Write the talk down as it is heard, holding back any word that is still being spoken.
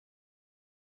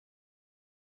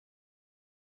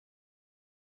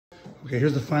Okay,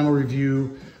 here's the final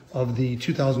review of the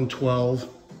 2012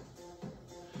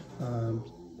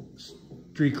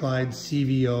 Street Glide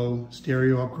CVO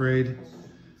stereo upgrade.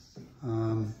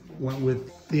 Went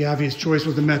with the obvious choice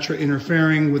with the Metra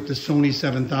interfering with the Sony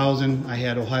 7000. I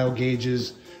had Ohio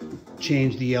gauges,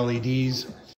 changed the LEDs.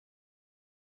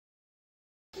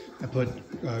 I put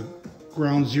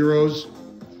ground zeros,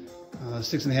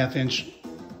 6.5 inch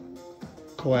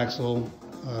coaxial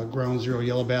ground zero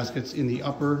yellow baskets in the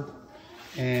upper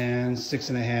and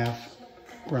 6.5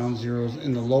 ground zeros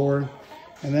in the lower.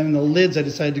 And then in the lids, I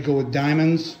decided to go with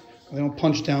diamonds. They don't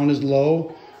punch down as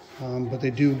low, but they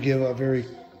do give a very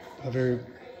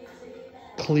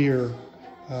clear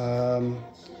and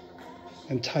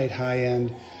tight high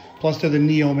end. Plus, they're the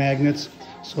neo magnets,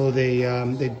 so they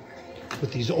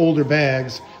with these older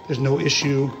bags, there's no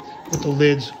issue with the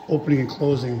lids opening and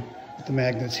closing with the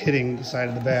magnets hitting the side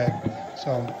of the bag.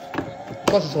 So,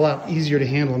 plus it's a lot easier to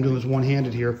handle. I'm doing this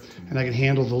one-handed here, and I can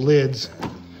handle the lids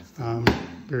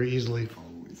very easily.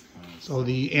 So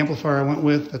the amplifier I went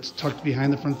with, that's tucked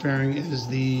behind the front fairing, is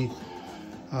the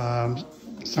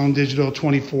SounDigital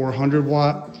 2400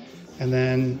 watt. And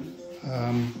then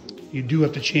you do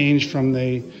have to change from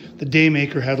the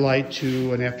Daymaker headlight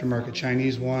to an aftermarket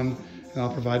Chinese one. And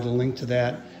I'll provide the link to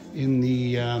that in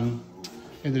the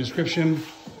description.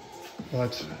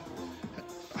 But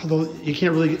although you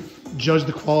can't really judge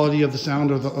the quality of the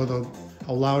sound or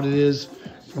how loud it is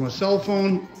from a cell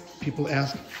phone, people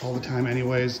ask all the time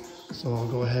anyways. So I'll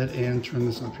go ahead and turn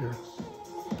this up here.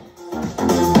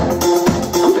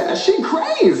 That shit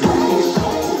crazy.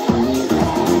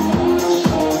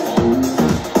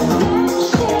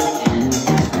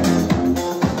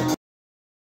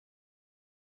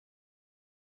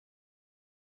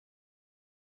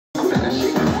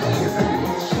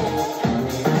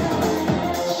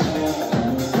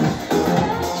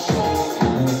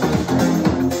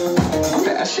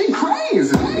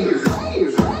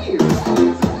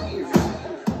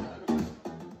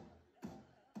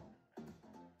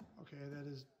 Okay, that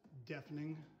is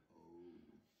deafening,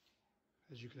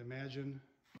 as you can imagine.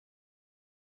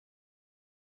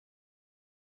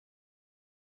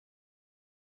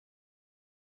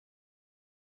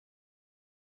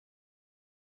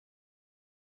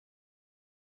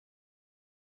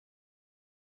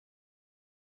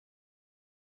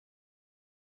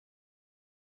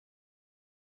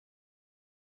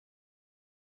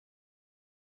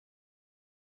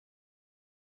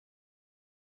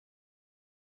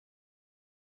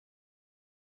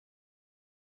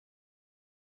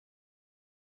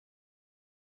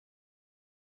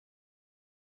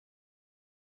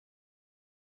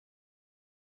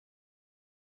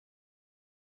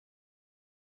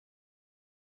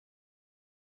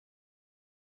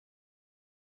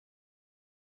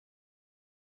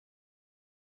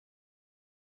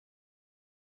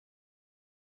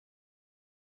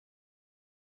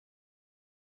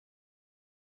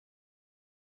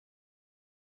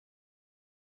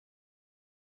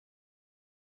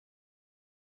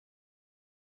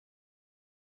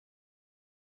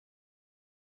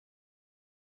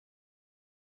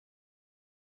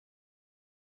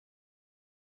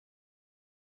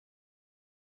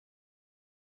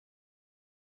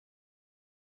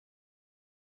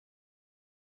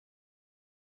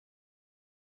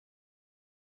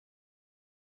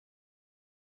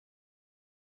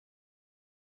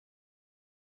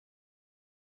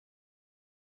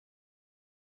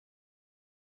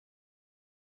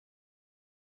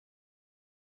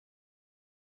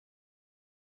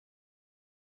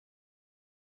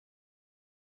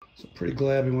 So pretty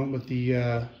glad we went with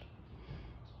the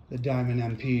diamond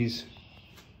MPs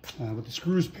with the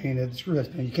screws painted. The screw heads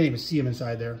painted. You can't even see them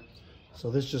inside there. So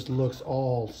this just looks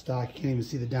all stock. You can't even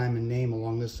see the diamond name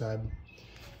along this side.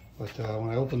 But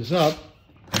when I open this up,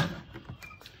 I'm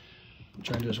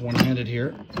trying to do this one-handed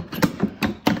here.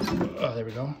 Oh, there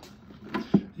we go.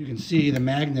 You can see the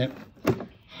magnet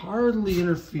hardly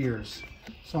interferes.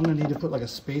 So I'm going to need to put like a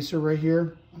spacer right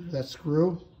here under that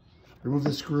screw. Remove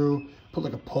the screw, put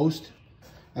like a post,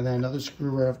 and then another screw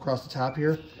right across the top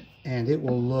here, and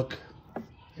it'll look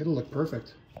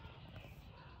perfect.